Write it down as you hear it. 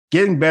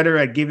getting better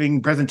at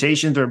giving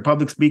presentations or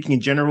public speaking in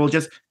general,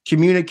 just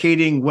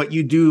communicating what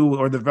you do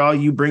or the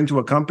value you bring to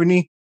a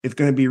company is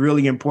going to be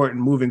really important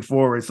moving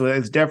forward. So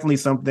it's definitely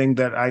something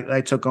that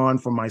I took on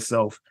for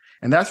myself.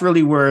 And that's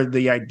really where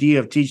the idea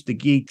of Teach the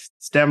Geek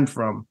stemmed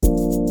from.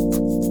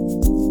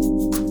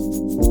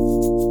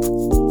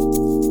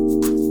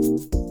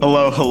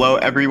 Hello,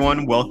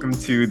 everyone. Welcome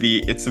to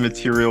the It's a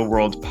Material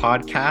World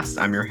podcast.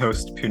 I'm your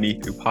host,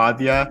 Puneeth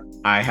Upadhyaya.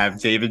 I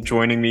have David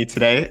joining me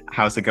today.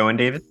 How's it going,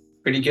 David?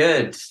 Pretty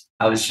good.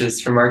 I was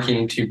just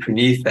remarking to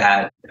Puneeth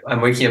that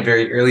I'm waking up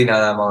very early now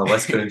that I'm on the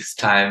West Coast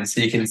time,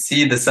 so you can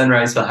see the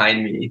sunrise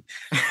behind me.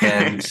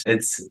 And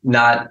it's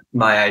not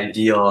my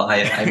ideal.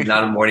 I'm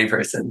not a morning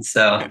person,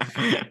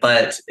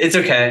 but it's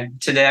okay.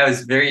 Today I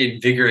was very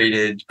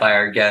invigorated by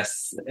our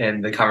guests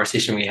and the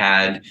conversation we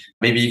had.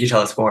 Maybe you could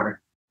tell us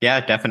more. Yeah,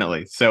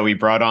 definitely. So we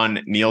brought on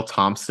Neil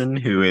Thompson,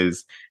 who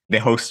is the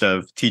host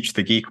of Teach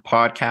the Geek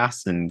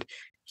podcast, and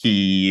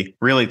he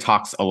really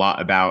talks a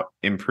lot about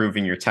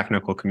improving your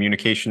technical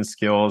communication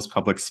skills,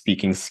 public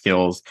speaking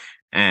skills,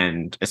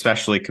 and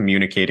especially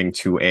communicating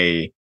to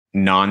a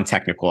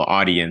non-technical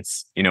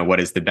audience. What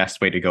is the best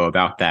way to go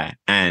about that?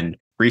 And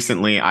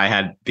recently I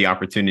had the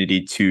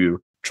opportunity to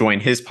join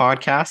his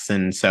podcast.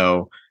 And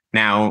so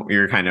now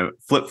you're kind of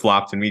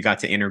flip-flopped and we got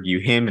to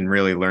interview him and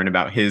really learn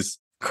about his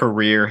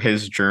career,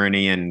 his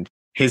journey, and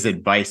his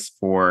advice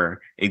for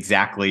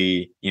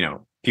exactly,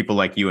 people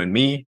like you and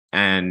me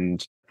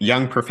and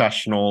young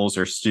professionals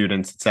or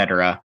students,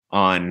 etc.,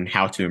 on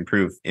how to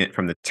improve it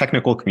from the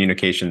technical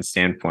communication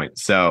standpoint.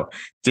 So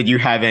did you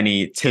have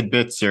any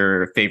tidbits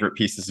or favorite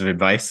pieces of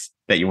advice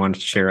that you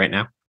wanted to share right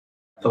now?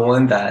 The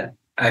one that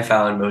I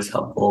found most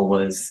helpful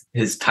was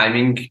his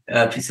timing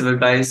piece of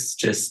advice.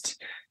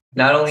 Just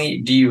not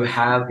only do you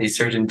have a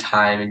certain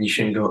time and you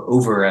shouldn't go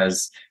over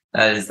as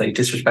that is like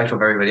disrespectful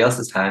of everybody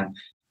else's time,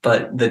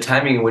 but the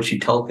timing in which you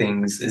tell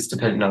things is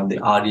dependent on the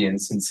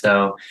audience. And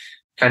so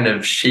kind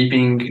of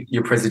shaping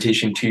your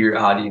presentation to your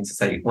audience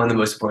is like one of the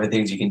most important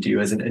things you can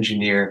do as an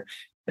engineer,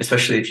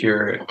 especially if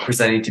you're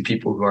presenting to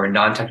people who are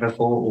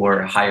non-technical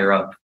or higher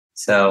up.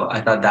 So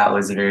I thought that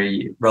was a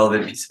very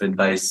relevant piece of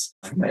advice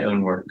for my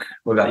own work.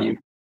 What about you?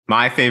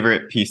 My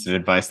favorite piece of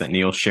advice that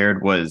Neil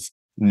shared was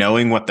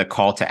knowing what the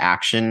call to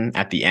action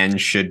at the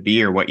end should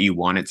be or what you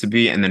want it to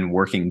be, and then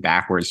working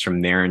backwards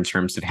from there in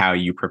terms of how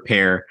you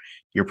prepare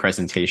your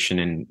presentation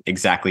and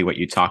exactly what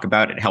you talk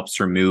about. It helps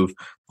remove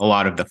a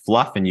lot of the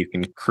fluff and you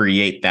can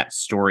create that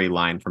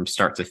storyline from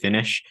start to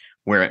finish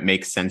where it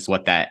makes sense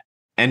what that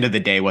end of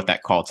the day, what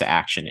that call to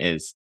action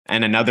is.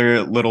 And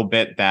another little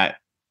bit that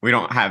we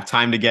don't have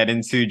time to get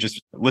into, just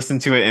listen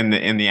to it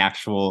in the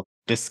actual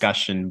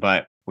discussion,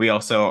 but we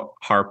also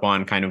harp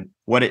on kind of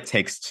what it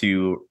takes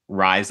to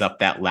rise up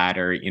that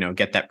ladder,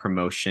 get that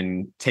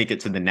promotion, take it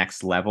to the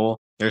next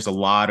level. There's a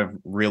lot of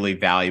really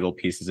valuable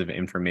pieces of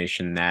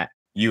information that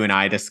you and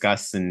I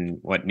discuss and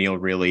what Neil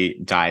really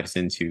dives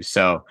into.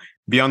 So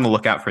be on the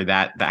lookout for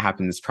that. That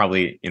happens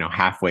probably,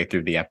 halfway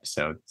through the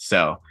episode.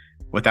 So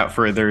without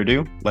further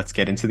ado, let's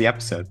get into the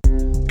episode.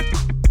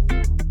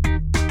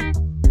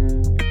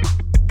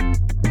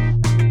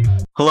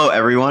 Hello,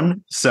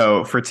 everyone.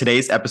 So for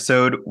today's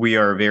episode, we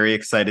are very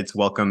excited to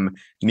welcome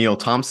Neil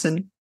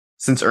Thompson.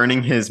 Since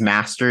earning his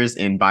master's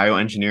in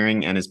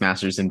bioengineering and his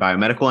master's in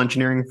biomedical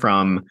engineering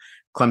from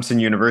Clemson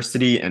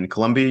University and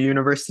Columbia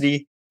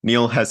University,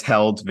 Neil has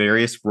held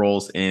various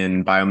roles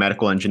in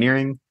biomedical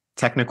engineering,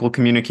 technical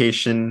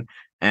communication,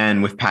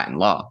 and with patent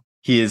law.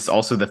 He is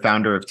also the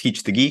founder of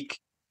Teach the Geek,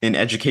 an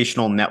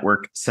educational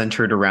network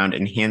centered around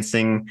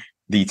enhancing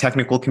the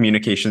technical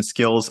communication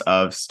skills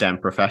of STEM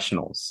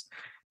professionals.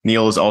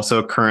 Neil is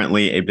also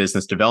currently a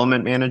business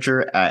development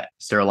manager at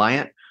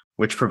Steriliant,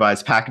 which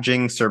provides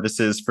packaging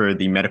services for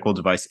the medical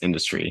device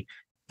industry.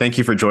 Thank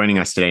you for joining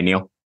us today,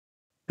 Neil.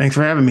 Thanks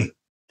for having me.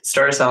 To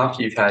start us off,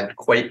 you've had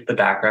quite the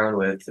background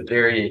with a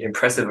very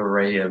impressive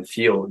array of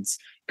fields.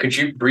 Could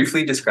you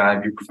briefly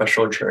describe your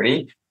professional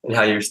journey and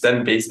how your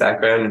STEM-based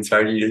background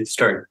inspired you to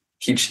start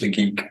Teach the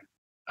Geek?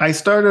 I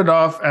started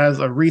off as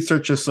a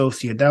research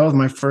associate. That was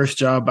my first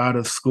job out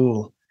of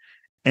school.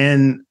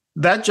 And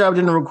that job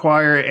didn't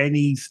require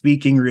any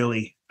speaking,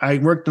 really. I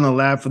worked in a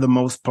lab for the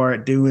most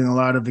part, doing a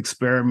lot of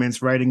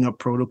experiments, writing up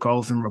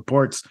protocols and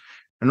reports.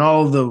 And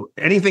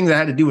anything that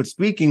had to do with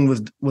speaking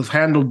was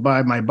handled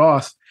by my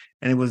boss.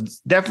 And it was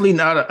definitely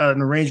not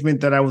an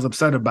arrangement that I was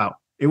upset about.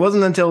 It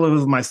wasn't until it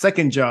was my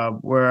second job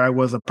where I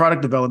was a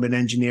product development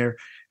engineer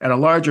at a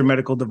larger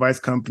medical device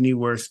company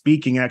where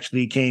speaking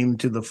actually came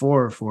to the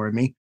fore for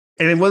me.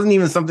 And it wasn't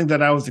even something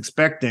that I was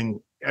expecting.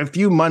 A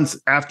few months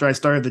after I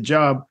started the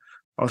job,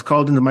 I was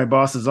called into my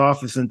boss's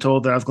office and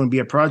told that I was going to be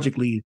a project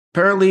lead.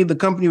 Apparently, the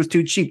company was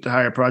too cheap to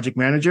hire project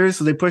managers,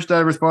 so they pushed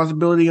that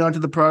responsibility onto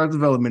the product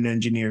development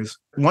engineers.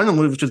 One of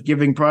them was just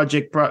giving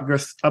project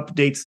progress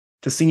updates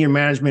to senior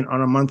management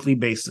on a monthly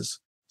basis.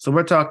 So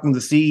we're talking the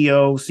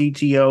CEO,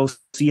 CTO,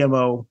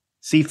 CMO,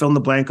 C fill in the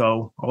blank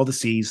O, all the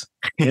C's,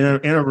 in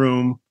a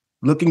room,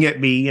 looking at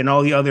me and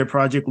all the other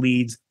project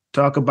leads,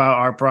 talk about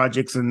our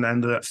projects and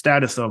the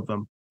status of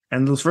them.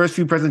 And those first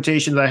few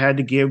presentations I had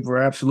to give were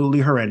absolutely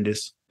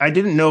horrendous. I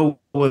didn't know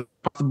it was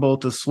possible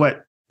to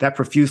sweat that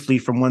profusely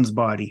from one's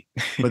body.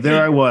 But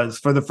there I was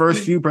for the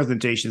first few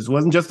presentations. It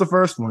wasn't just the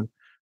first one.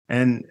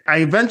 And I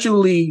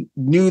eventually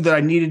knew that I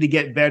needed to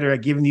get better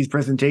at giving these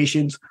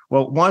presentations.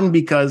 Well, one,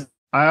 because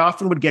I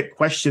often would get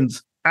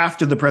questions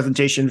after the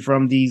presentation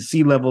from these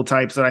C-level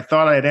types that I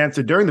thought I had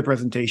answered during the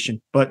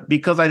presentation. But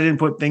because I didn't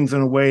put things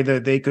in a way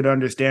that they could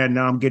understand,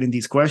 now I'm getting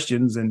these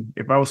questions. And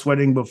if I was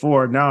sweating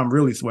before, now I'm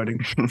really sweating.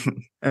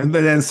 And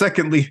then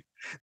secondly,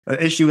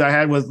 the issue I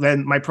had was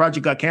then my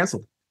project got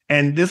canceled.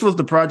 And this was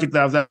the project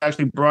that I was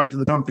actually brought to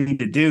the company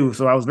to do.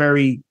 So I was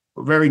very,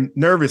 very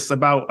nervous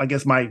about, I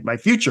guess, my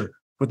future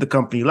with the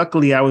company.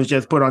 Luckily, I was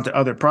just put onto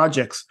other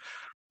projects.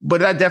 But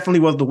that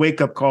definitely was the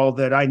wake-up call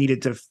that I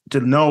needed to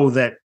know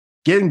that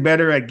getting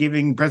better at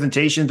giving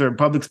presentations or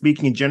public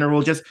speaking in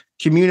general, just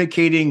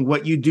communicating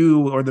what you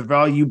do or the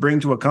value you bring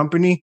to a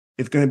company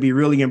is going to be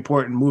really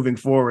important moving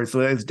forward.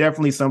 So it's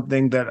definitely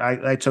something that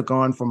I took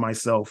on for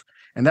myself.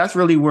 And that's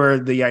really where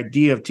the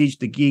idea of Teach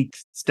the Geek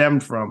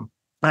stemmed from.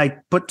 I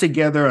put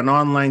together an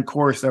online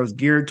course that was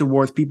geared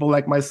towards people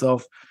like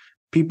myself,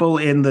 people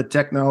in the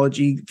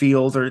technology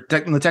fields or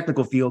in the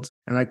technical fields,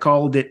 and I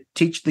called it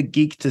Teach the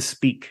Geek to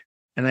Speak.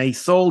 And I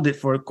sold it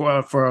for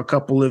a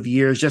couple of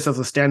years just as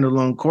a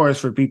standalone course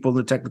for people in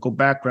the technical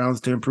backgrounds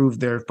to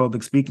improve their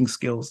public speaking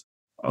skills.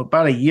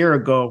 About a year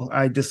ago,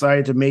 I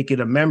decided to make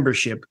it a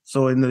membership.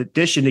 So in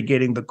addition to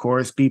getting the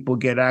course, people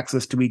get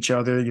access to each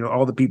other,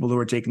 all the people who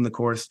are taking the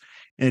course,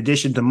 in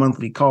addition to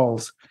monthly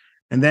calls.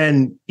 And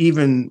then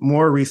even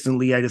more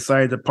recently, I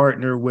decided to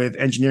partner with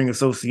engineering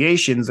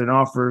associations and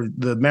offer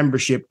the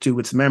membership to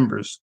its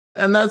members.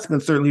 And that's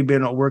certainly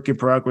been a work in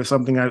progress,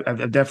 something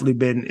I've definitely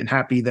been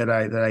happy that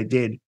I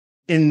did.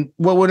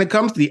 When it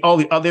comes to all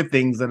the other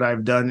things that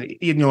I've done,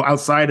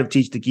 outside of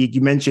Teach the Geek,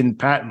 you mentioned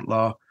patent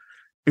law.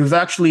 It was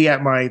actually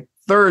at my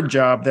third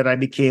job that I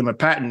became a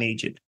patent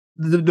agent.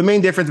 The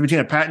main difference between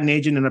a patent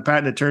agent and a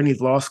patent attorney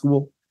is law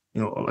school.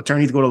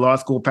 Attorneys go to law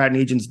school, patent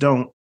agents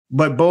don't.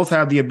 But both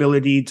have the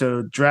ability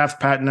to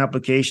draft patent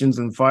applications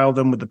and file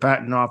them with the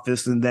patent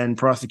office and then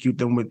prosecute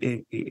them with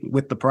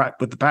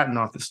the patent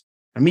office.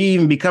 And me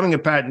even becoming a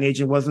patent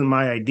agent wasn't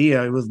my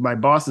idea. It was my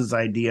boss's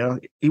idea.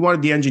 He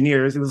wanted the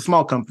engineers. It was a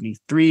small company,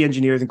 3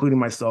 engineers, including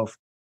myself.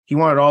 He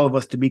wanted all of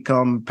us to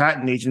become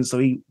patent agents so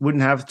he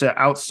wouldn't have to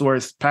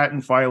outsource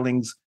patent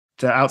filings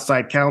to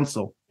outside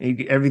counsel.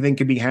 Everything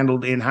could be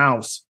handled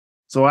in-house.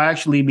 So I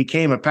actually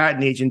became a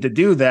patent agent to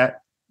do that.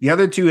 The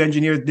other 2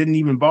 engineers didn't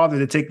even bother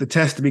to take the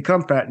test to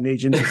become patent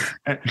agents.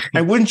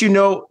 And wouldn't you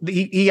know,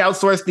 he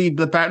outsourced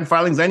the patent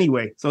filings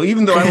anyway. So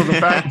even though I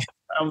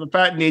was a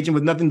patent agent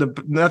with nothing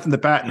to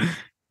patent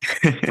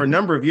for a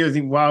number of years,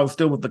 while I was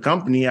still with the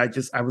company, I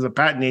was a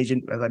patent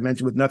agent, as I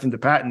mentioned, with nothing to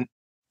patent.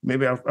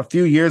 Maybe a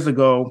few years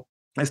ago,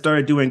 I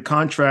started doing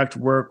contract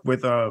work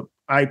with a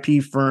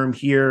IP firm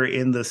here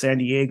in the San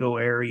Diego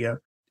area,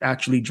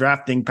 actually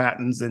drafting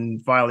patents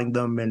and filing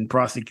them and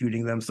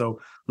prosecuting them. So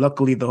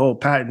luckily, the whole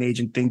patent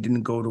agent thing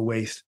didn't go to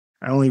waste.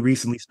 I only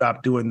recently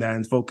stopped doing that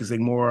and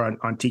focusing more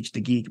on Teach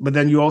the Geek. But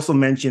then you also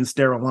mentioned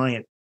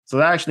Steriliant. So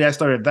actually, I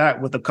started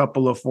that with a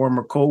couple of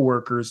former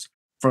coworkers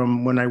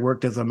from when I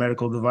worked as a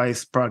medical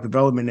device product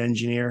development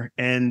engineer.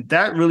 And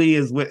that really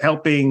is with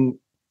helping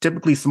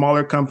typically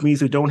smaller companies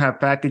who don't have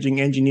packaging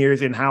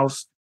engineers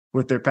in-house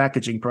with their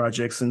packaging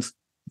projects. Since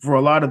for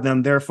a lot of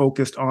them, they're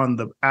focused on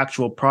the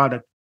actual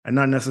product and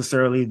not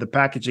necessarily the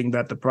packaging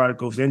that the product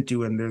goes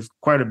into. And there's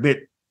quite a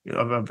bit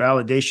of a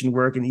validation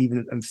work and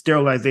even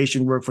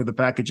sterilization work for the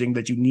packaging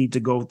that you need to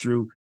go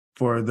through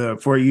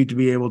for you to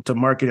be able to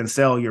market and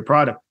sell your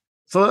product.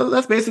 So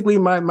that's basically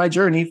my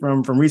journey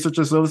from research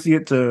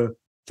associate to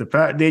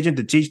patent agent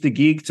to Teach the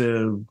Geek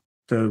to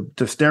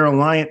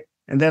Steriliant.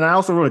 And then I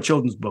also wrote a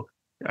children's book.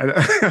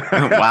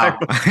 Wow.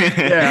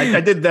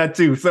 I did that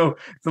too. So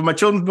my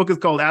children's book is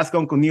called Ask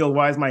Uncle Neil,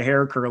 Why is My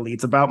Hair Curly?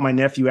 It's about my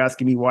nephew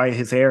asking me why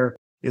his hair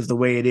is the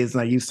way it is,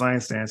 and I use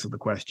science to answer the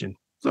question.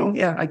 So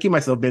yeah, I keep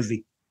myself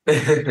busy.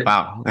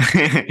 Wow.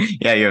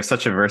 Yeah, you have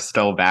such a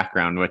versatile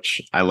background, which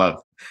I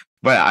love.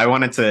 But I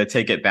wanted to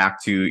take it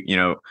back to,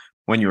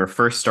 when you were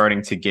first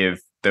starting to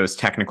give those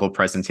technical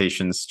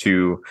presentations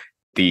to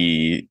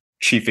the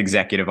chief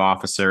executive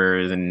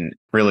officers and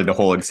really the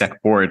whole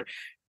exec board,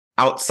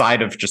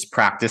 outside of just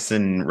practice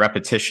and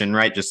repetition,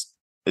 right? Just,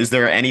 is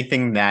there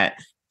anything that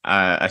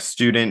a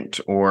student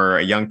or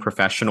a young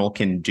professional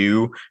can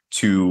do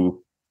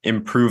to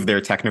improve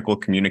their technical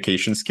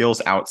communication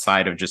skills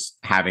outside of just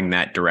having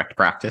that direct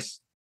practice?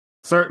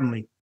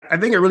 Certainly. I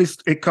think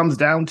it comes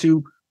down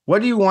to,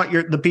 what do you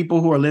want the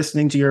people who are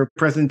listening to your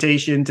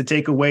presentation to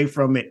take away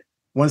from it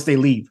once they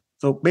leave?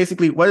 So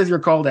basically, what is your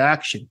call to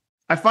action?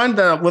 I find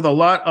that with a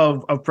lot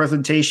of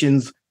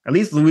presentations, at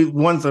least the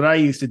ones that I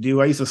used to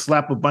do, I used to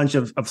slap a bunch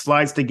of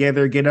slides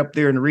together, get up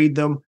there and read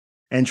them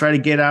and try to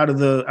get out of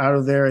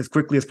there as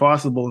quickly as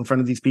possible in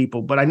front of these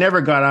people. But I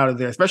never got out of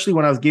there, especially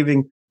when I was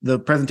giving the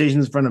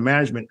presentations in front of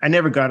management. I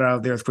never got out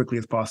of there as quickly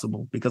as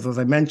possible because, as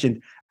I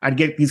mentioned, I'd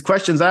get these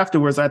questions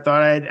afterwards I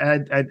thought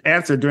I'd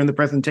answered during the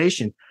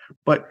presentation.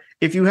 But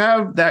if you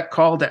have that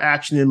call to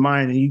action in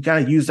mind and you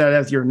kind of use that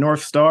as your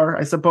North Star,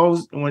 I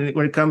suppose, when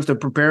it comes to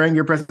preparing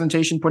your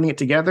presentation, putting it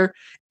together,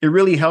 it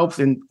really helps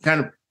in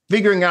kind of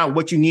figuring out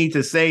what you need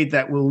to say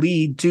that will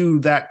lead to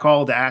that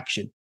call to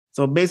action.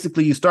 So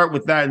basically, you start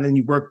with that and then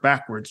you work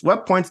backwards.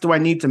 What points do I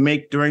need to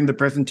make during the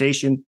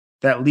presentation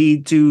that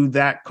lead to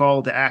that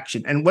call to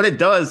action? And what it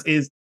does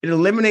is it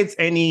eliminates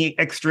any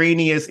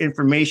extraneous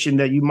information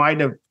that you might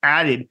have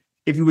added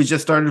if you was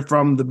just started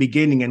from the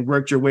beginning and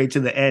worked your way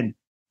to the end.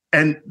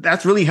 And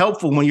that's really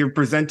helpful when you're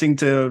presenting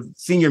to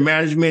senior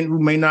management who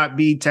may not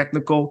be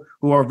technical,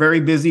 who are very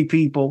busy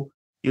people.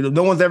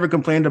 No one's ever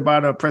complained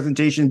about a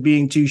presentation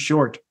being too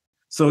short.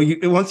 So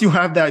once you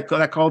have that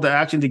call to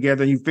action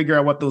together, you figure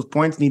out what those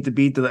points need to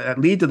be that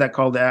lead to that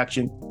call to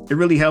action. It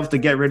really helps to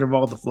get rid of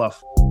all the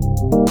fluff.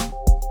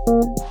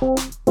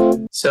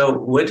 So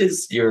what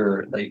is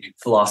your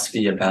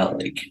philosophy about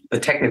the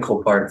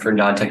technical part for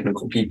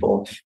non-technical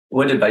people?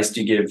 What advice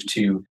do you give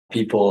to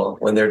people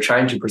when they're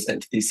trying to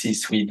present to the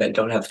C-suite that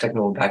don't have a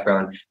technical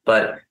background,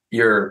 but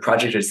your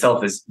project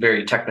itself is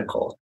very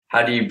technical?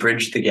 How do you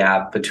bridge the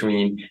gap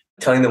between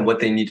telling them what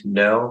they need to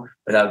know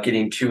without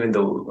getting too in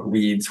the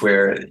weeds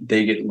where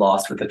they get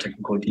lost with the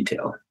technical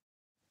detail?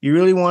 You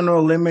really want to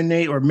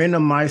eliminate or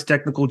minimize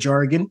technical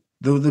jargon,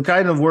 the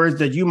kind of words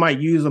that you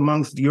might use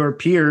amongst your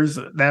peers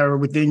that are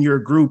within your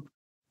group.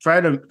 Try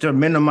to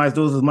minimize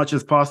those as much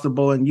as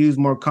possible and use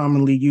more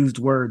commonly used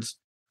words.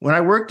 When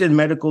I worked in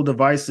medical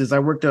devices, I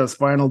worked at a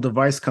spinal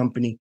device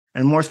company.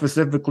 And more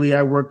specifically,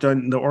 I worked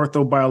on the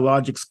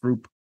orthobiologics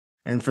group.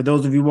 And for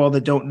those of you all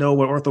that don't know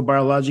what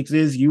orthobiologics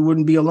is, you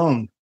wouldn't be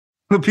alone.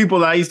 The people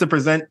that I used to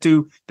present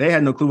to, they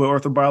had no clue what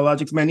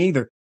orthobiologics meant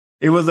either.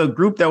 It was a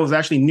group that was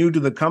actually new to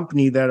the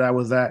company that I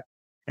was at.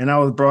 And I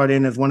was brought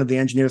in as one of the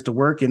engineers to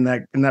work in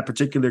that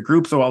particular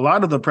group. So a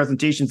lot of the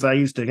presentations I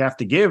used to have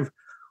to give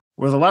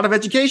was a lot of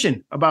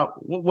education about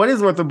what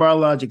is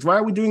orthobiologics? Why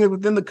are we doing it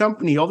within the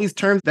company? All these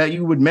terms that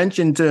you would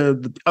mention to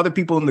the other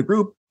people in the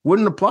group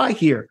wouldn't apply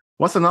here.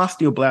 What's an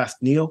osteoblast,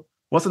 Neil?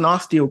 What's an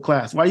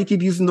osteoclast? Why do you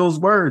keep using those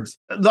words?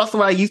 That's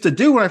what I used to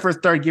do when I first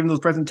started giving those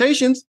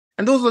presentations.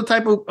 And those are the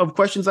type of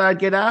questions I'd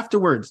get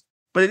afterwards.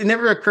 But it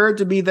never occurred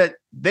to me that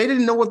they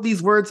didn't know what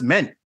these words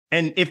meant.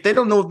 And if they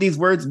don't know what these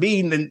words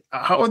mean, then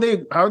how are they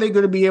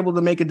going to be able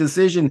to make a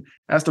decision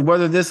as to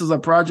whether this is a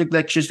project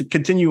that should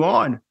continue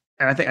on?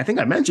 And I think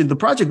I mentioned the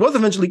project was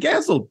eventually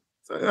canceled.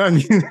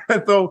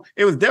 So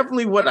it was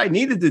definitely what I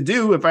needed to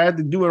do if I had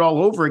to do it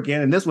all over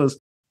again. And this was,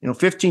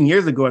 15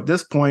 years ago at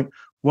this point,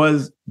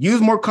 was use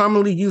more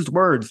commonly used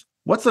words.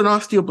 What's an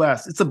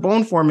osteoblast? It's a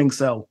bone forming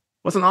cell.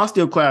 What's an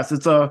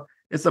osteoclast?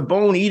 It's a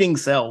bone eating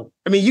cell.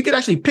 I mean, you could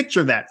actually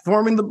picture that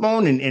forming the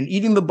bone and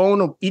eating the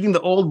bone, eating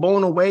the old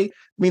bone away.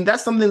 I mean,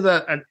 that's something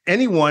that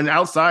anyone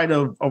outside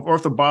of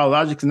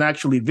orthobiologics can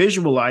actually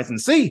visualize and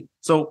see.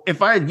 So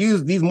if I had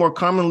used these more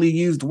commonly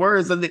used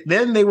words,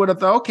 then they would have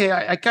thought, okay,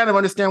 I kind of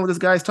understand what this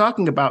guy's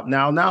talking about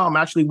now. Now I'm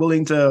actually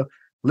willing to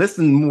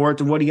listen more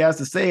to what he has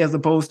to say, as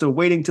opposed to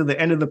waiting till the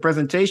end of the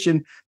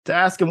presentation to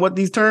ask him what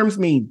these terms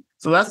mean.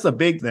 So that's a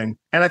big thing.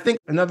 And I think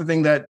another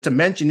thing that to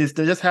mention is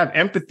to just have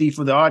empathy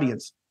for the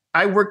audience.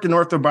 I worked in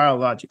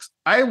orthobiologics.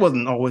 I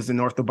wasn't always in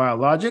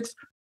orthobiologics.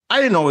 I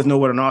didn't always know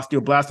what an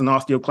osteoblast and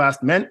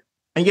osteoclast meant.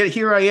 And yet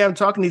here I am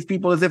talking to these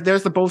people as if they're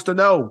supposed to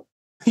know,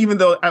 even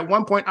though at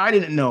one point I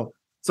didn't know.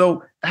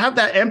 So have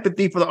that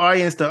empathy for the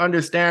audience to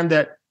understand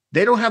that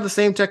they don't have the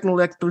same technical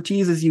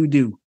expertise as you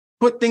do.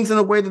 Put things in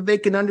a way that they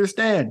can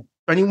understand.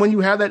 I mean, when you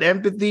have that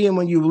empathy and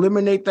when you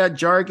eliminate that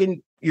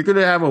jargon, you're going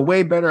to have a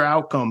way better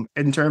outcome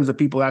in terms of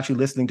people actually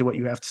listening to what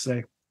you have to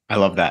say. I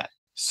love that.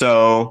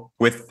 So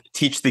with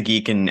Teach the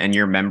Geek and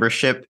your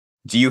membership,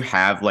 do you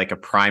have a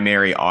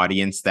primary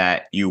audience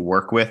that you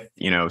work with,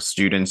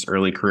 students,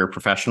 early career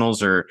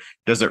professionals, or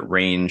does it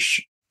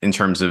range in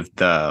terms of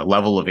the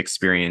level of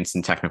experience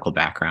and technical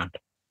background?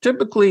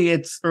 Typically,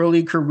 it's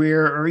early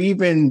career or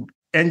even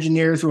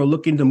engineers who are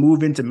looking to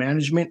move into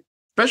management,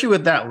 especially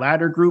with that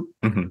latter group.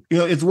 Mm-hmm.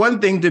 It's one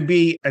thing to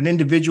be an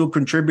individual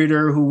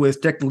contributor who is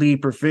technically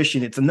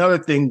proficient. It's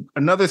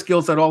another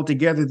skill set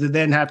altogether to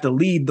then have to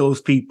lead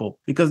those people,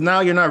 because now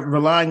you're not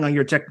relying on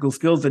your technical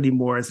skills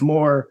anymore. It's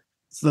more,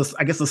 the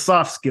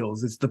soft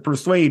skills. It's the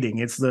persuading.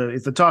 It's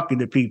the talking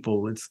to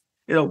people. It's,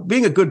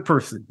 being a good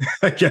person,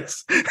 I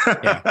guess.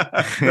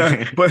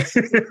 Yeah. But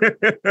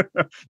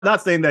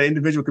not saying that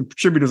individual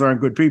contributors aren't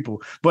good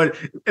people, but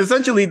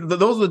essentially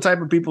those are the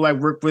type of people I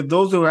work with,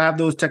 those who have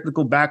those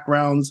technical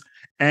backgrounds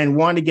and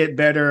want to get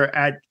better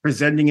at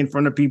presenting in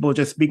front of people,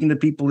 just speaking to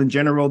people in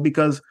general,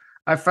 because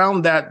I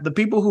found that the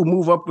people who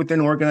move up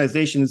within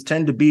organizations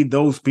tend to be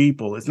those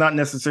people. It's not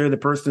necessarily the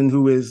person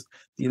who is,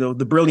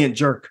 the brilliant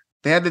jerk.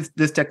 They have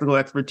this technical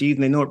expertise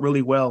and they know it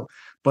really well,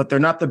 but they're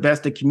not the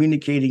best at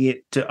communicating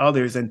it to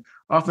others. And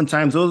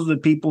oftentimes those are the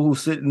people who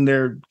sit in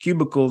their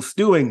cubicles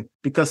stewing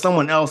because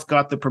someone else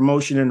got the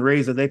promotion and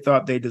raise that they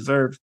thought they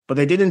deserved, but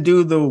they didn't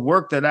do the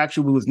work that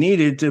actually was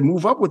needed to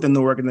move up within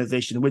the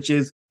organization, which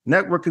is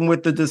networking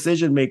with the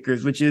decision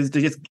makers, which is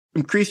to just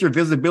increase your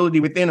visibility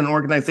within an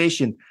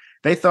organization.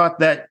 They thought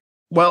that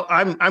well,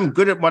 I'm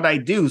good at what I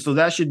do, so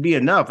that should be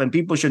enough. And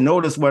people should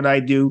notice what I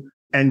do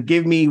and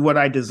give me what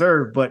I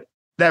deserve. But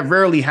that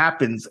rarely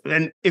happens.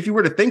 And if you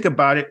were to think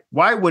about it,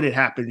 why would it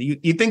happen?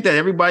 You think that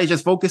everybody's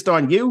just focused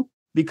on you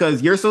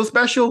because you're so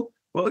special?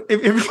 Well,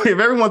 if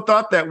everyone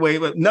thought that way,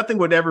 nothing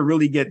would ever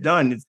really get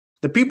done.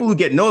 The people who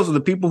get noticed are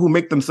the people who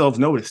make themselves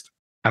noticed.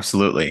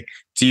 Absolutely.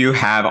 Do you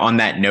have, on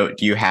that note,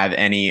 do you have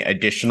any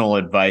additional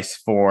advice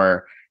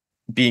for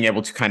being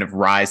able to kind of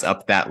rise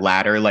up that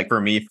ladder? Like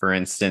for me, for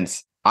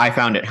instance, I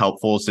found it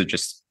helpful to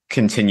just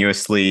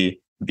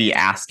continuously be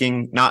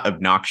asking, not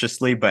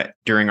obnoxiously, but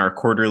during our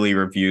quarterly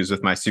reviews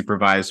with my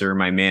supervisor,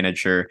 my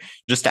manager,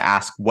 just to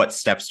ask what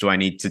steps do I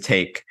need to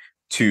take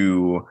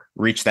to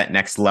reach that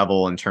next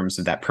level in terms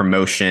of that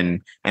promotion.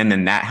 And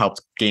then that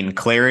helped gain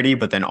clarity,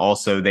 but then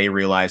also they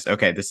realized,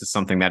 okay, this is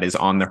something that is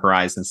on the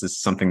horizon. This is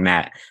something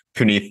that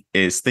Puneeth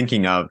is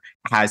thinking of.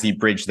 Has he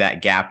bridged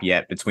that gap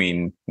yet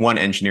between one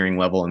engineering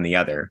level and the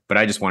other? But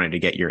I just wanted to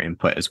get your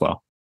input as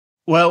well.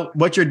 Well,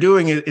 what you're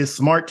doing is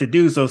smart to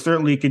do, so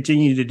certainly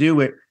continue to do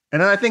it.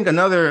 And I think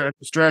another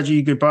strategy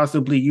you could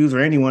possibly use, or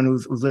anyone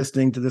who's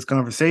listening to this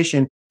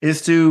conversation,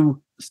 is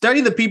to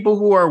study the people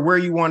who are where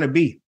you want to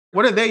be.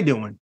 What are they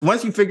doing?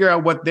 Once you figure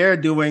out what they're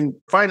doing,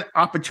 find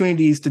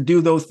opportunities to do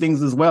those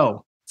things as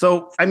well.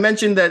 So I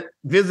mentioned that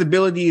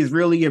visibility is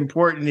really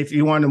important if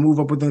you want to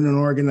move up within an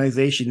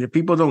organization. If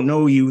people don't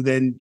know you,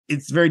 then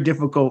it's very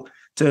difficult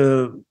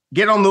to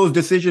get on those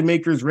decision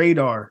makers'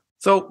 radar.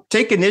 So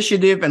take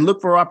initiative and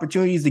look for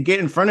opportunities to get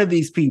in front of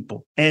these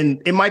people.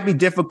 And it might be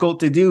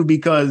difficult to do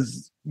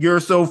because you're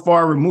so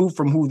far removed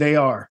from who they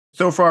are,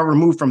 so far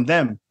removed from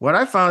them. What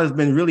I found has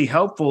been really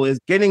helpful is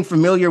getting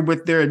familiar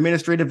with their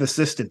administrative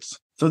assistants.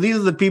 So these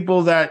are the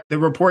people that they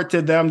report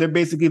to them. They're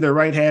basically their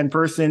right-hand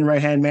person,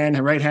 right-hand man,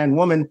 and right-hand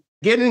woman.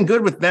 Getting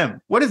good with them.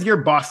 What is your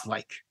boss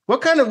like?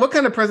 What kind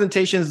of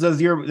presentations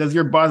does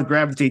your boss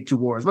gravitate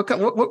towards?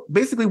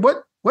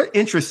 What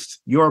interests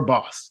your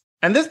boss?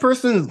 And this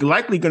person is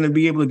likely going to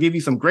be able to give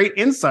you some great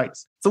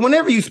insights. So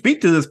whenever you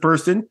speak to this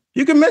person,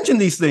 you can mention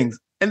these things.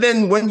 And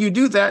then when you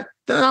do that,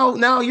 then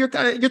now you're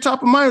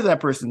top of mind of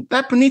that person,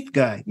 that Puneeth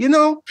guy,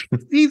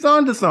 he's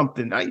onto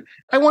something.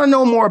 I want to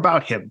know more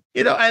about him,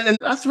 and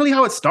that's really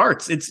how it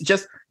starts. It's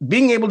just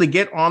being able to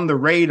get on the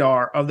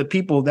radar of the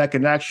people that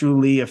can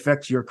actually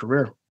affect your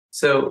career.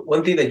 So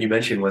one thing that you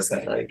mentioned was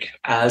that, like,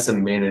 as a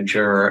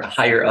manager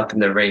higher up in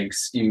the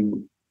ranks,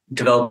 you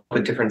develop a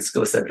different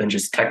skill set than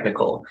just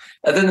technical.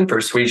 Other than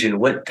persuasion,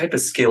 what type of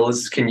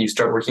skills can you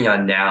start working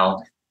on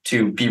now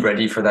to be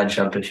ready for that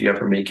jump if you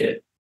ever make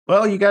it?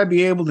 Well, you got to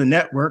be able to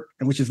network,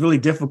 which is really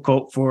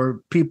difficult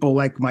for people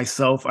like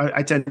myself.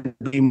 I tend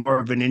to be more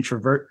of an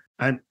introvert.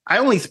 I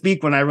only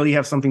speak when I really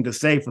have something to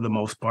say for the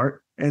most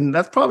part. And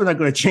that's probably not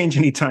going to change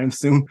anytime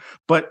soon.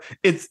 But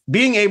it's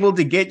being able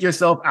to get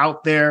yourself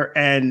out there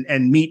and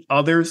meet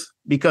others,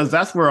 because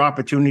that's where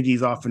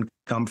opportunities often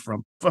come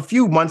from. A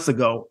few months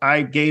ago,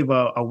 I gave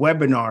a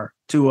webinar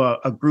to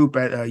a group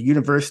at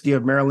University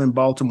of Maryland,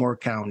 Baltimore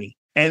County.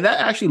 And that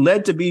actually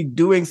led to me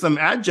doing some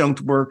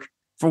adjunct work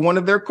for one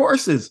of their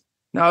courses.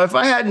 Now, if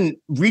I hadn't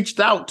reached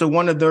out to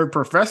one of their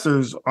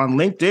professors on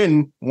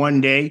LinkedIn one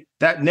day,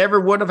 that never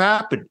would have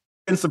happened.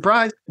 Been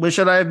surprised. But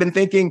should I have been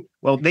thinking,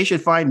 well, they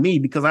should find me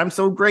because I'm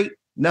so great?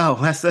 No,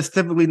 that's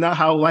typically not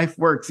how life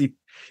works.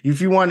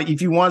 If you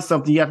want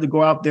something, you have to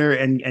go out there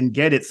and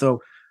get it. So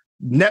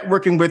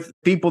networking with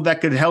people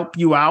that could help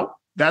you out,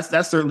 that's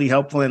certainly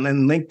helpful. And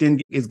LinkedIn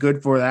is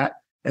good for that.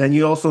 And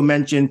you also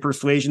mentioned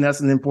persuasion. That's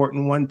an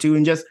important one too.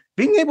 And just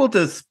being able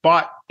to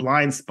spot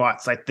blind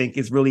spots, I think,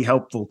 is really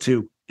helpful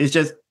too. It's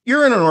just,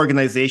 you're in an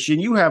organization,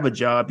 you have a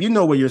job, you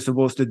know what you're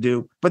supposed to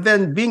do, but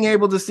then being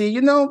able to see,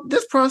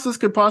 this process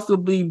could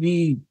possibly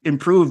be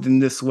improved in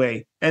this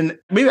way. And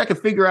maybe I could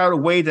figure out a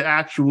way to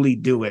actually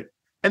do it.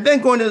 And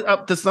then going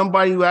up to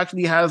somebody who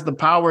actually has the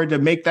power to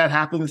make that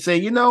happen and say,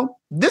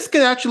 this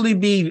can actually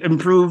be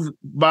improved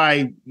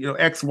by,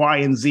 X, Y,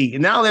 and Z.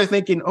 And now they're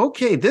thinking,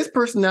 okay, this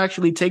person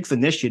actually takes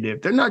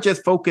initiative. They're not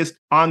just focused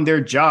on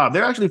their job.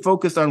 They're actually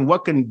focused on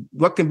what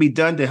can be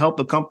done to help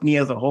the company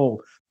as a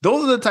whole.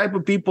 Those are the type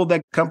of people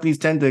that companies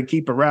tend to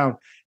keep around.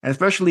 And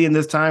especially in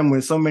this time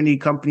when so many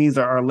companies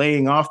are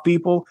laying off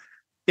people.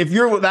 If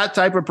you're that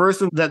type of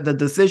person that the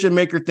decision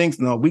maker thinks,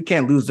 no, we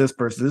can't lose this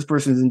person. This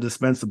person is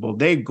indispensable.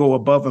 They go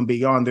above and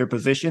beyond their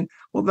position.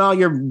 Well, now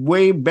you're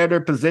way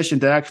better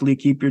positioned to actually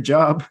keep your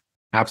job.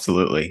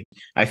 Absolutely.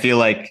 I feel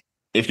like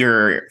if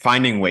you're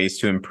finding ways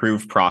to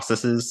improve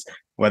processes,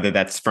 whether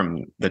that's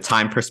from the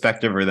time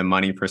perspective or the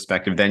money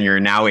perspective, then you're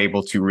now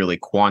able to really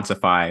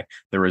quantify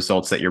the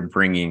results that you're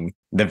bringing,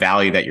 the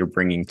value that you're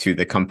bringing to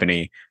the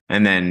company.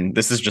 And then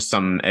this is just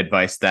some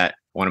advice that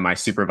one of my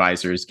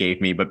supervisors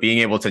gave me, but being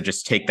able to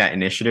just take that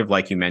initiative,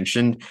 like you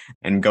mentioned,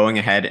 and going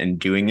ahead and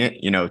doing it,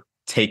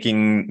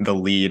 taking the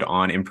lead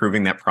on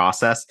improving that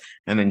process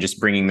and then just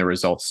bringing the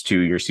results to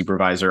your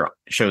supervisor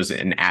shows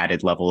an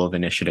added level of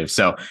initiative.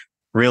 So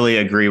really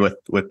agree with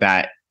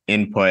that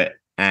input,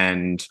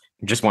 and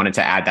just wanted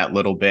to add that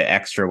little bit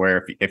extra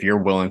where if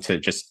you're willing to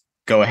just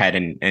go ahead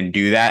and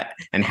do that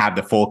and have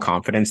the full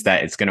confidence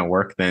that it's going to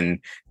work, then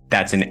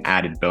that's an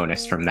added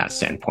bonus from that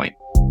standpoint.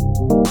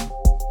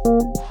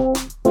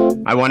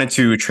 I wanted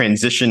to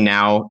transition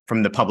now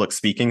from the public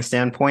speaking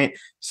standpoint.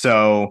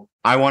 So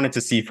I wanted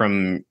to see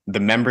from the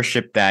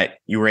membership that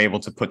you were able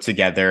to put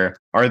together,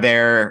 are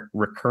there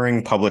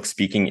recurring public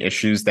speaking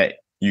issues that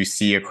you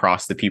see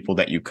across the people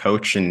that you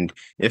coach? And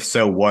if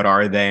so, what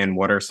are they, and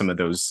what are some of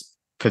those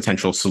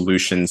potential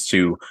solutions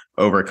to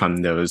overcome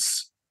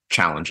those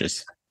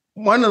challenges?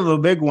 One of the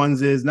big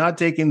ones is not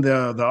taking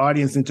the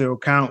audience into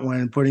account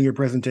when putting your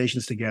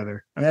presentations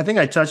together. I mean, I think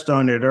I touched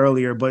on it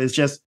earlier, but it's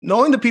just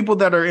knowing the people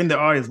that are in the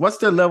audience. What's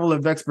their level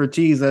of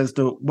expertise as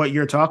to what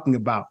you're talking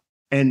about,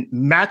 and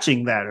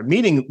matching that, or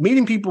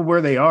meeting people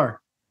where they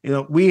are. You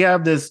know, we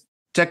have this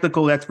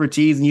technical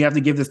expertise and you have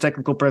to give this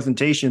technical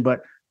presentation,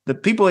 but the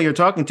people that you're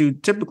talking to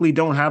typically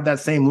don't have that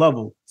same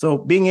level. So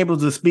being able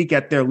to speak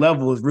at their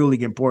level is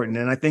really important.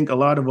 And I think a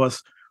lot of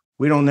us,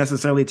 we don't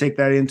necessarily take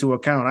that into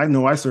account. I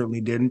know I certainly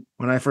didn't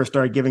when I first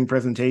started giving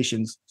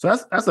presentations. So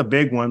that's a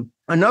big one.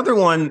 Another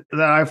one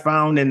that I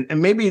found,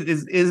 and maybe it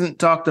isn't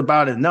talked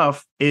about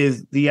enough,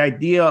 is the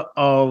idea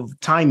of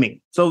timing.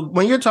 So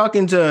when you're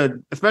talking to,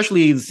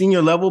 especially the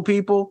senior level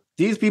people,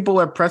 these people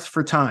are pressed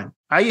for time.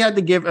 I had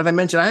to give, as I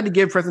mentioned, I had to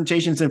give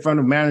presentations in front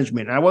of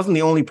management. I wasn't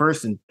the only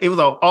person. It was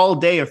an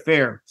all-day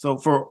affair. So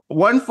for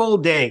one full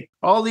day,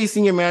 all these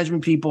senior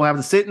management people have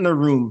to sit in a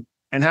room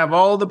and have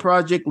all the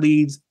project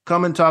leads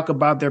come and talk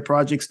about their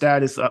project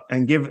status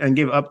and give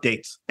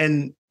updates.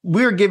 And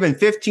we're given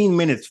 15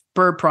 minutes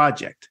per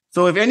project.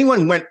 So if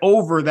anyone went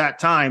over that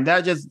time,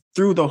 that just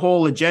threw the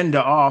whole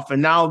agenda off.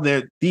 And now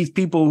these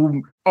people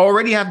who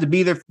already have to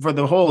be there for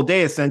the whole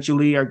day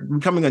essentially are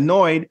becoming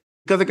annoyed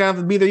because they're going to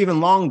have to be there even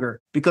longer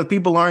because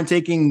people aren't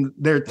taking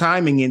their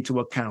timing into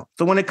account.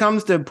 So when it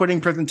comes to putting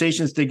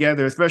presentations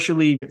together,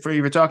 especially if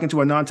you're talking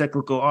to a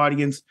non-technical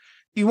audience,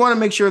 you want to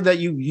make sure that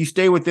you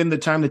stay within the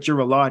time that you're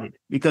allotted,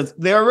 because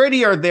they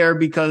already are there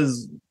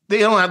because they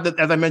don't have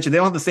as I mentioned, they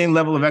don't have the same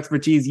level of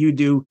expertise you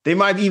do. They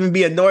might even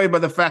be annoyed by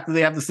the fact that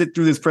they have to sit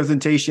through this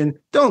presentation.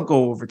 Don't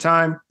go over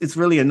time. It's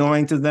really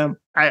annoying to them.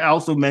 I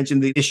also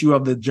mentioned the issue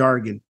of the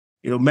jargon.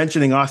 You know,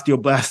 mentioning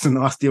osteoblast and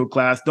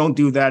osteoclast. Don't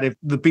do that if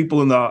the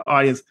people in the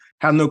audience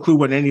have no clue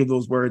what any of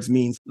those words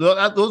means. Those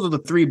are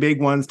the three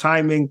big ones: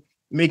 timing,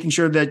 making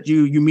sure that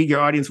you meet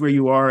your audience where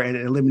you are, and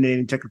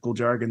eliminating technical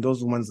jargon. Those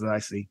are the ones that I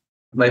see.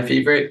 My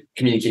favorite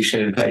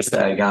communication advice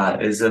that I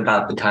got is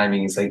about the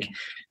timing. It's like,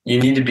 you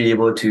need to be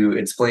able to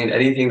explain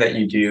anything that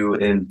you do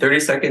in 30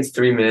 seconds,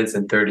 3 minutes,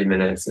 and 30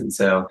 minutes. And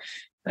so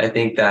I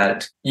think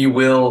that you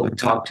will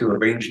talk to a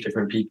range of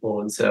different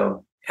people. And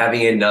so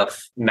having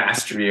enough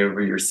mastery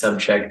over your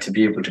subject to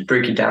be able to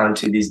break it down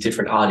to these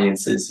different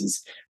audiences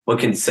is what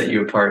can set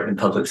you apart in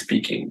public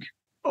speaking.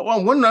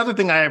 Well, one other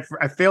thing I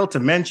failed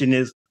to mention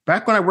is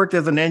back when I worked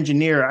as an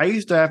engineer, I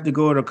used to have to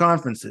go to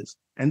conferences,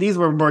 and these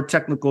were more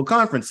technical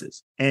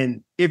conferences.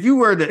 And if you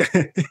were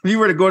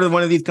to go to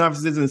one of these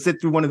conferences and sit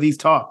through one of these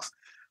talks,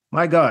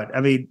 my God, I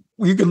mean,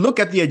 you can look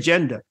at the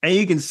agenda and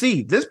you can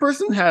see this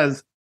person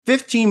has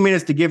 15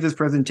 minutes to give this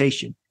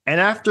presentation. And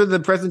after the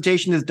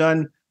presentation is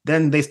done,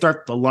 then they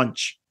start the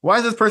lunch. Why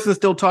is this person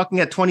still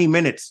talking at 20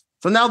 minutes?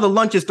 So now the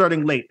lunch is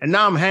starting late and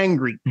now I'm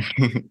hangry.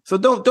 So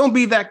don't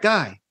be that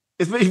guy.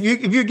 If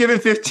you're given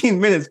 15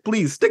 minutes,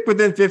 please stick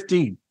within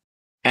 15.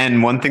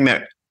 And one thing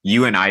that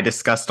you and I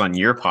discussed on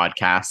your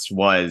podcast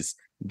was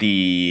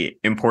the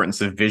importance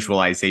of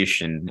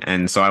visualization.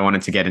 And so I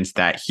wanted to get into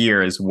that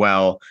here as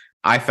well.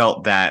 I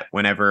felt that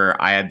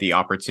whenever I had the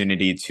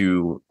opportunity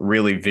to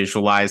really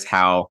visualize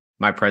how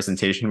my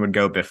presentation would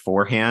go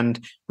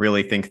beforehand,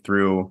 really think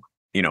through,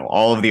 you know,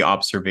 all of the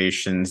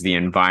observations, the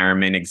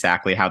environment,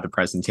 exactly how the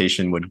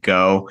presentation would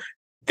go,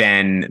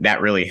 then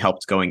that really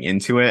helped going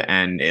into it.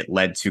 And it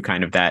led to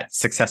kind of that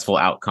successful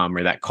outcome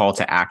or that call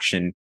to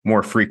action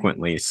more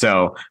frequently.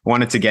 So I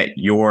wanted to get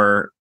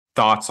your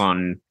thoughts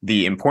on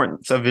the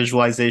importance of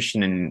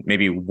visualization and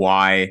maybe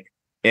why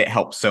it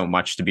helps so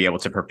much to be able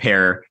to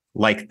prepare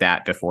like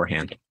that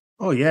beforehand.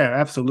 Oh, yeah,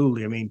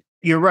 absolutely. I mean,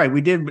 you're right.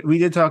 We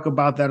did talk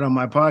about that on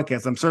my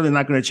podcast. I'm certainly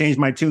not going to change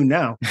my tune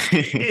now.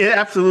 It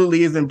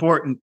absolutely is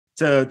important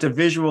to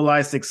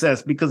visualize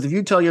success, because if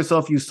you tell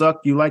yourself you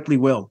suck, you likely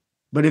will.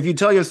 But if you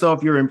tell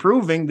yourself you're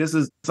improving, this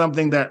is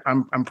something that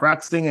I'm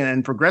practicing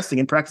and progressing,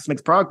 and practice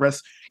makes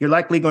progress, you're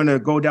likely going to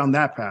go down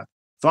that path.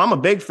 So I'm a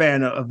big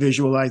fan of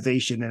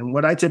visualization. And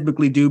what I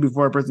typically do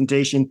before a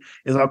presentation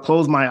is I'll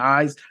close my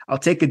eyes, I'll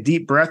take a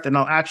deep breath, and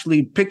I'll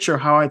actually picture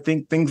how I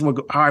think things will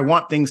go, how I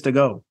want things to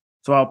go.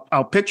 So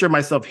I'll picture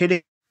myself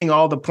hitting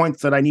all the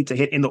points that I need to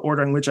hit in the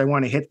order in which I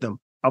want to hit them.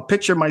 I'll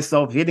picture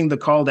myself hitting the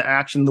call to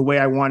action the way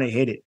I want to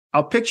hit it.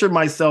 I'll picture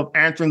myself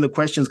answering the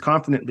questions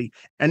confidently,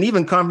 and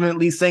even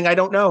confidently saying, I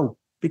don't know,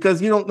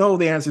 because you don't know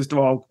the answers to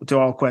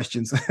all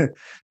questions.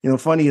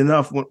 Funny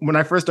enough, when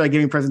I first started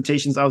giving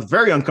presentations, I was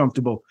very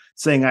uncomfortable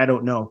saying, I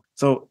don't know.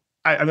 So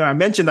I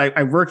mentioned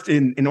I worked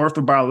in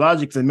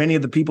orthobiologics, and many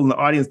of the people in the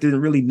audience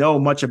didn't really know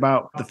much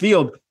about the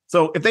field.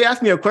 So if they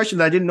asked me a question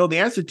that I didn't know the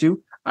answer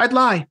to, I'd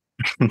lie.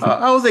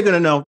 How was they going to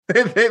know?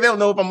 They don't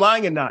know if I'm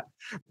lying or not.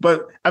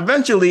 But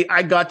eventually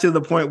I got to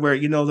the point where,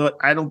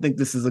 I don't think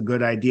this is a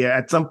good idea.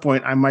 At some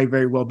point, I might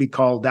very well be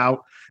called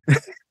out,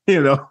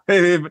 if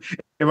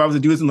I was to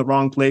do this in the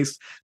wrong place.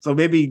 So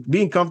maybe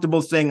being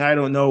comfortable saying I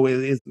don't know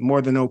is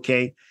more than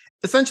okay.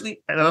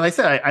 Essentially, as I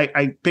said,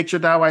 I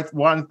pictured how I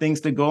want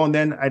things to go, and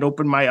then I'd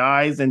open my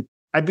eyes and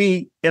I'd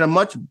be in a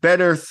much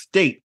better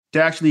state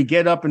to actually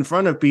get up in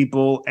front of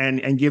people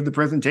and give the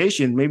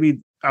presentation. Maybe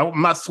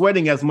I'm not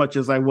sweating as much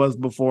as I was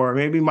before.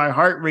 Maybe my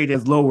heart rate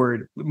has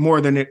lowered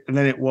more than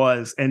it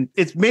was. And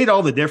it's made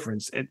all the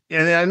difference. And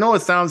I know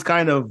it sounds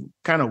kind of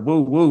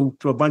woo-woo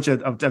to a bunch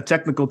of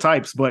technical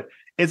types, but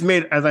it's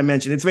made, as I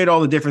mentioned, it's made all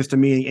the difference to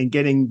me in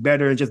getting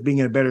better and just being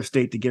in a better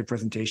state to give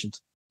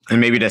presentations. And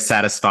maybe to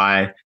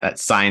satisfy that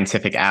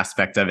scientific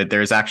aspect of it,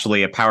 there's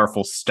actually a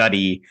powerful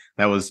study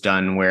that was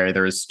done where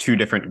there's two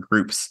different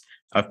groups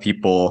of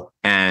people,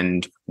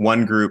 and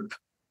one group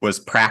was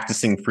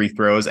practicing free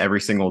throws every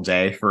single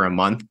day for a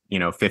month,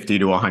 50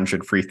 to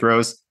 100 free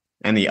throws.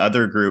 And the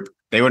other group,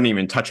 they wouldn't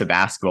even touch a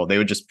basketball. They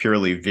would just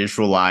purely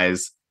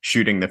visualize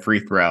shooting the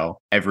free throw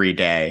every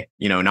day,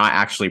 not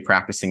actually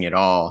practicing at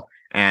all.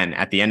 And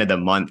at the end of the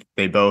month,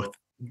 they both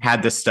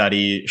had the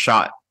study,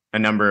 shot a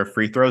number of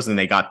free throws, and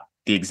they got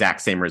the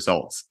exact same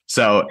results.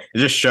 So it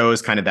just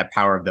shows kind of that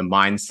power of the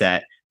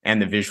mindset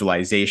and the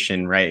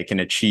visualization, right? It can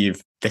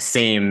achieve the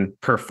same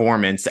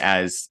performance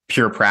as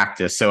pure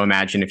practice. So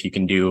imagine if you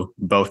can do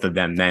both of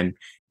them, then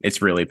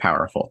it's really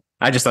powerful.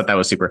 I just thought that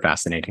was super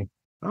fascinating.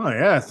 Oh,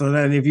 yeah. So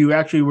then if you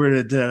actually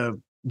were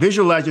to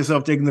visualize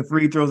yourself taking the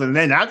free throws and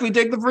then actually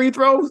take the free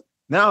throws,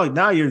 now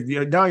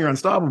you're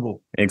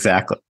unstoppable.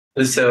 Exactly.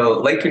 So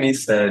like Puneet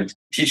said,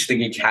 Teach the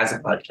Geek has a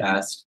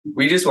podcast.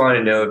 We just want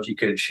to know if you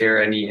could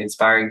share any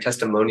inspiring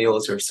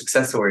testimonials or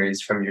success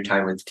stories from your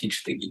time with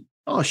Teach the Geek.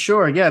 Oh,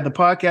 sure. Yeah. The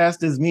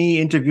podcast is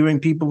me interviewing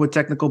people with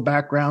technical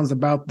backgrounds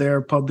about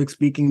their public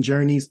speaking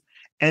journeys.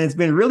 And it's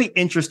been really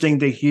interesting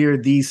to hear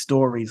these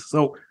stories.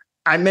 So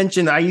I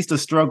mentioned I used to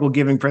struggle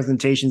giving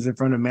presentations in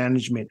front of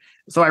management.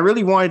 So I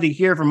really wanted to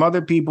hear from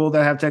other people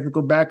that have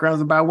technical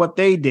backgrounds about what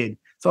they did.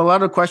 So a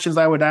lot of questions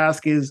I would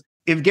ask is,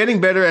 if getting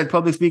better at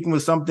public speaking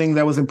was something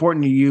that was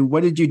important to you,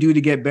 what did you do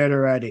to get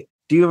better at it?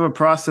 Do you have a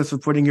process for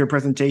putting your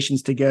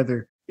presentations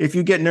together? If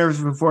you get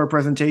nervous before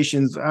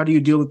presentations, how do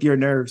you deal with your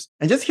nerves?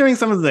 And just hearing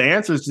some of the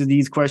answers to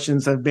these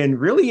questions have been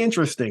really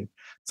interesting.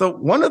 So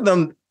one of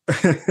them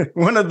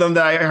that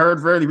I heard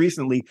fairly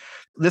recently,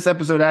 this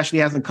episode actually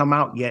hasn't come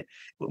out yet.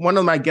 One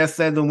of my guests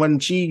said that when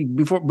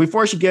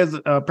before she gives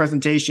a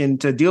presentation,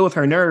 to deal with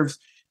her nerves,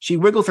 she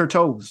wiggles her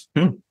toes.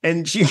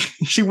 And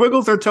she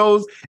wiggles her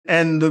toes.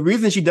 And the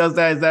reason she does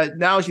that is that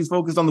now she's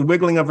focused on the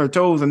wiggling of her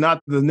toes and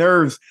not the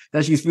nerves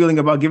that she's feeling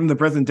about giving the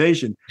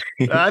presentation.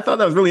 I thought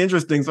that was really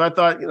interesting. So I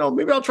thought,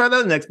 maybe I'll try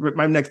that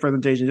my next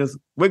presentation. Just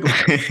wiggle.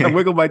 I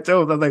wiggle my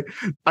toes. I was like,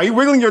 are you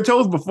wiggling your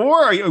toes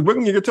before? Are you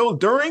wiggling your toes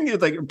during?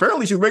 It's like,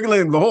 apparently she's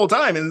wiggling the whole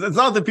time. And it's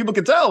not that people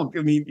can tell.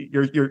 I mean,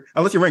 you're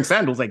unless you're wearing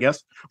sandals, I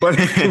guess. But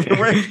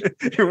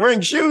if you're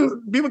wearing shoes,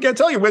 people can't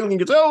tell you're wiggling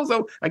your toes.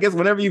 So I guess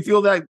whenever you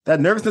feel that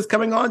nervousness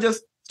coming on,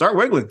 just start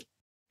wiggling.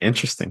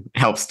 Interesting.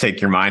 Helps take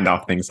your mind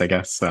off things, I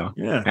guess. So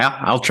yeah,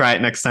 I'll try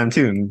it next time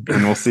too, and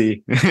we'll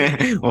see.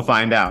 We'll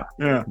find out.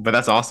 Yeah, but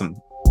that's awesome.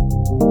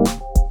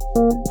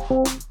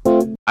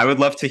 I would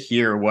love to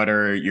hear what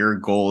are your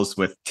goals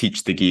with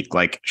Teach the Geek,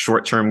 like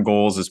short-term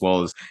goals as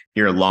well as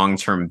your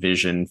long-term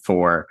vision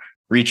for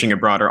reaching a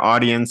broader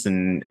audience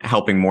and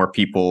helping more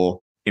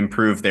people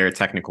improve their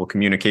technical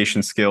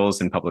communication skills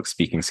and public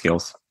speaking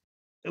skills.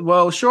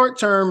 Well, short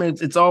term,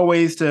 it's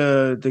always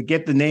to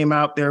get the name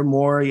out there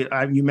more.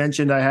 You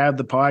mentioned I have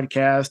the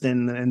podcast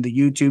and the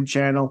YouTube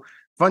channel.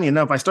 Funny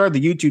enough, I started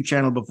the YouTube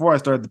channel before I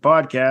started the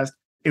podcast.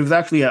 It was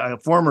actually a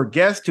former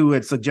guest who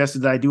had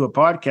suggested that I do a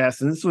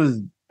podcast, and this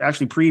was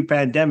actually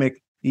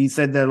pre-pandemic. He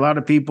said that a lot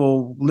of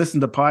people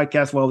listen to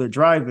podcasts while they're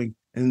driving,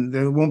 and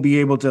they won't be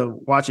able to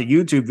watch a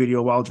YouTube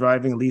video while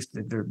driving, at least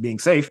if they're being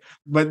safe,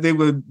 but they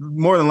would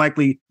more than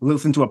likely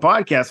listen to a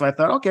podcast. So I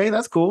thought, okay,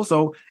 that's cool.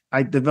 So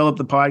I developed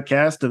the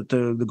podcast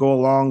to go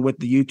along with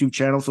the YouTube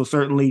channel. So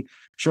certainly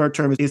short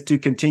term is to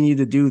continue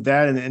to do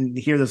that and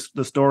hear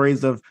the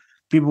stories of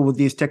people with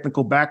these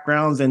technical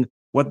backgrounds and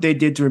what they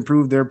did to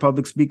improve their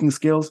public speaking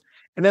skills.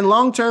 And then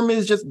long term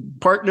is just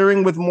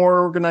partnering with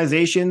more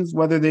organizations,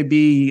 whether they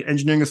be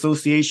engineering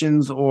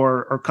associations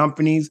or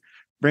companies,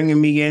 bringing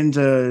me in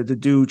to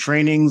do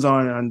trainings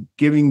on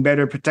giving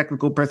better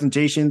technical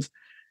presentations.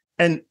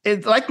 And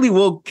it likely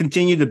will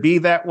continue to be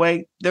that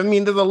way. I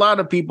mean, there's a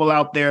lot of people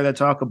out there that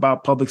talk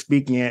about public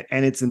speaking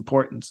and its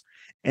importance.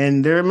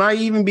 And there might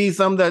even be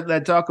some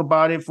that talk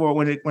about it for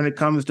when it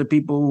comes to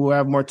people who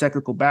have more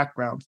technical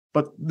backgrounds.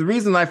 But the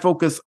reason I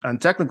focus on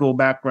technical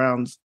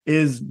backgrounds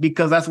is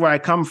because that's where I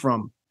come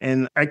from.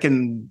 And I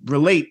can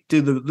relate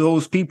to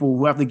those people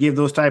who have to give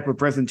those type of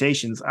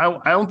presentations. I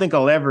don't think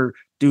I'll ever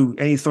do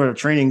any sort of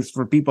trainings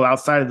for people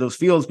outside of those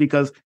fields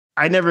because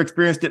I never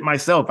experienced it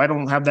myself. I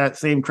don't have that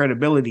same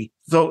credibility.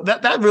 So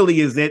that really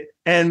is it.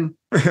 And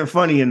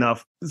funny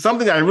enough,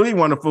 something I really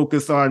want to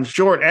focus on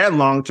short and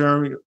long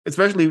term,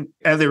 especially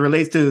as it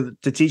relates to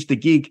Teach the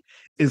Geek,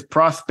 is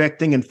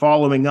prospecting and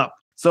following up.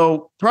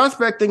 So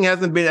prospecting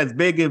hasn't been as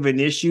big of an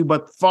issue,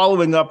 but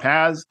following up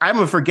has. I'm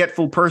a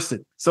forgetful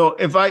person. So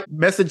if I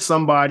message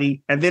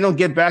somebody and they don't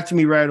get back to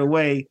me right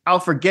away, I'll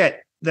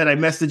forget that I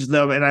messaged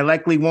them and I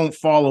likely won't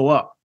follow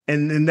up.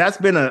 And that's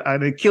been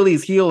an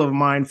Achilles heel of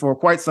mine for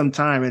quite some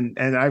time.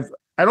 And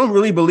I don't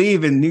really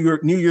believe in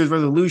New Year's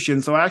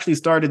resolution. So I actually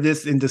started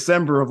this in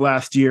December of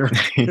last year.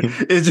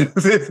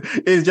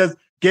 It's just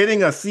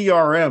getting a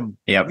CRM,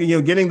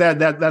 getting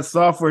that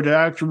software to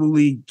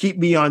actually keep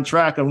me on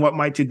track on what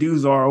my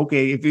to-dos are.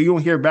 Okay, if you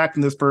don't hear back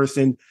from this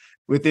person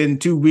within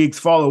 2 weeks,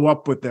 follow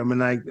up with them.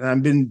 And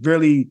I've been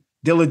really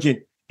diligent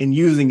in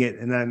using it,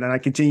 and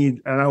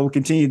I will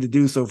continue to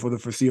do so for the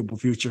foreseeable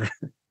future.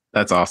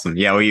 That's awesome.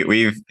 Yeah,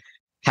 we've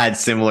had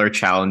similar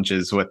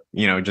challenges with,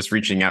 just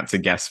reaching out to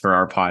guests for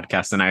our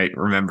podcast. And I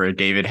remember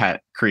David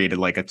had created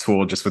like a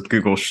tool just with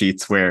Google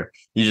Sheets where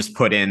you just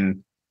put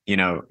in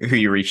who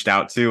you reached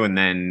out to, and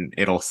then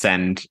it'll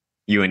send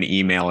you an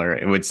email, or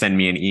it would send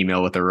me an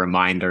email with a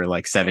reminder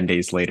like 7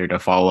 days later to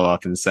follow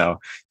up. And so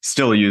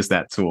still use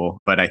that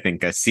tool. But I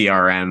think a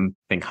CRM, I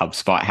think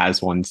HubSpot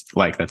has one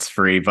like that's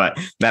free, but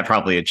that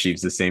probably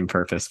achieves the same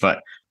purpose.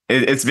 But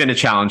it's been a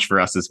challenge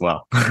for us as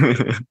well.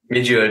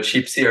 Made you a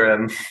cheap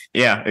CRM.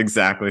 Yeah,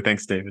 exactly.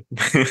 Thanks, David.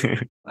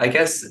 I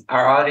guess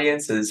our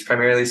audience is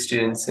primarily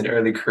students and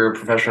early career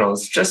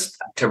professionals. Just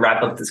to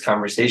wrap up this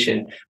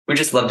conversation, we'd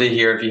just love to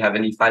hear if you have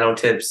any final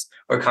tips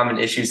or common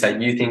issues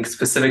that you think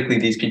specifically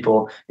these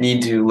people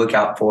need to look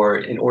out for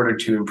in order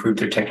to improve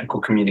their technical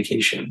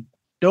communication.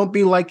 Don't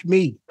be like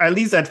me, at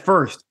least at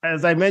first.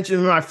 As I mentioned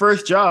in my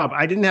first job,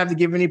 I didn't have to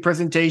give any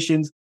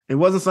presentations. It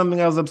wasn't something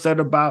I was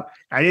upset about.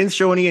 I didn't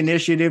show any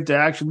initiative to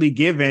actually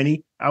give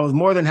any. I was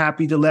more than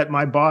happy to let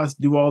my boss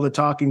do all the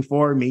talking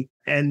for me.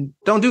 And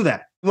don't do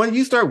that. When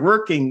you start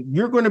working,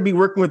 you're going to be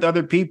working with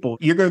other people.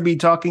 You're going to be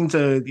talking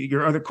to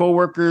your other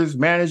coworkers,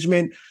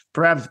 management,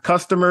 perhaps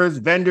customers,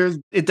 vendors.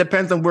 It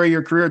depends on where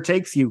your career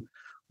takes you.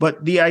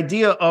 But the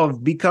idea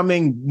of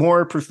becoming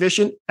more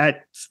proficient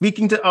at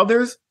speaking to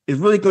others is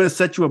really going to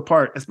set you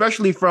apart,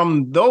 especially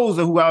from those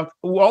who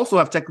also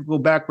have technical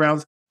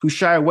backgrounds who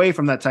shy away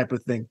from that type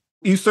of thing.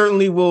 You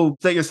certainly will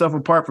set yourself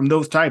apart from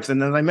those types.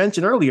 And as I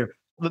mentioned earlier,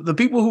 the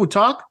people who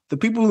talk, the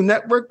people who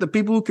network, the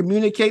people who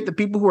communicate, the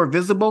people who are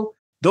visible,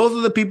 those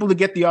are the people who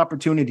get the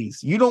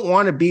opportunities. You don't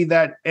want to be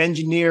that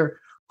engineer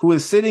who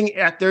is sitting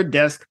at their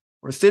desk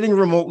or sitting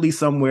remotely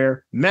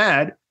somewhere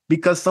mad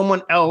because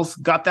someone else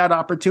got that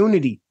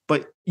opportunity.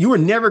 But you were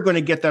never going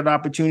to get that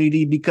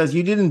opportunity because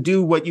you didn't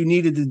do what you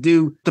needed to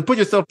do to put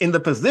yourself in the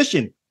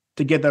position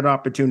to get that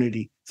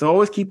opportunity. So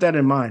always keep that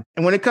in mind.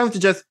 And when it comes to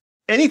just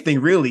anything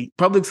really,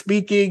 public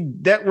speaking,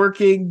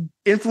 networking,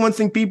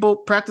 influencing people,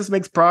 practice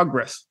makes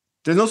progress.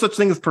 There's no such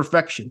thing as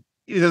perfection.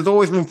 There's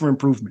always room for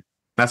improvement.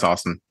 That's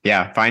awesome.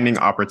 Yeah, finding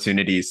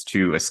opportunities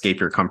to escape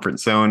your comfort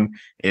zone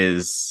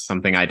is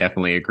something I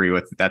definitely agree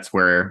with. That's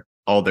where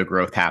all the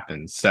growth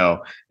happens.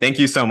 So thank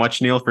you so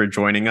much, Neil, for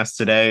joining us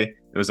today.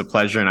 It was a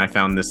pleasure, and I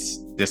found this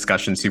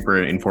discussion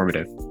super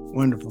informative.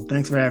 Wonderful.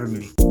 Thanks for having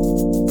me.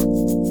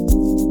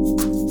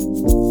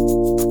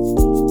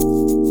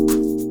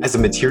 As a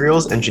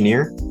materials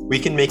engineer, we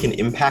can make an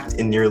impact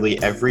in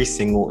nearly every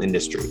single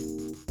industry.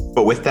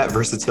 But with that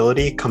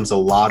versatility comes a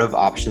lot of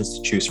options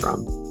to choose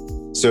from.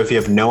 So if you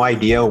have no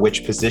idea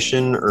which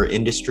position or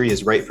industry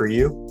is right for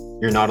you,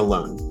 you're not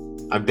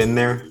alone. I've been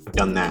there,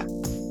 done that.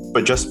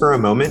 But just for a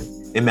moment,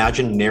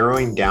 imagine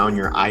narrowing down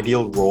your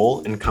ideal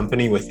role and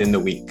company within the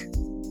week.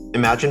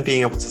 Imagine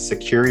being able to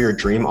secure your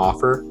dream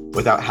offer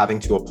without having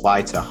to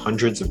apply to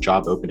hundreds of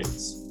job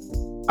openings.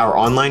 Our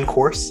online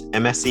course,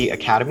 MSE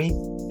Academy,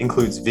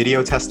 includes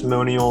video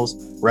testimonials,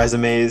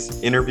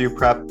 resumes, interview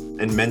prep,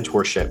 and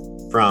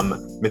mentorship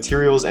from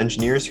materials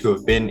engineers who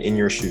have been in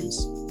your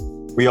shoes.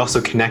 We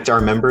also connect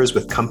our members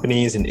with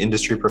companies and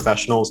industry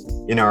professionals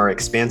in our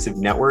expansive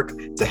network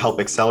to help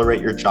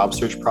accelerate your job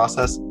search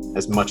process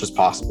as much as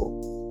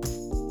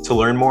possible. To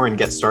learn more and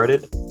get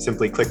started,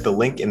 simply click the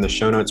link in the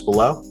show notes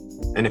below.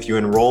 And if you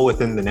enroll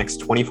within the next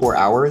 24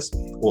 hours,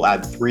 we'll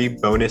add 3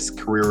 bonus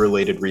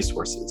career-related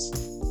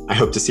resources. I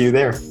hope to see you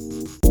there.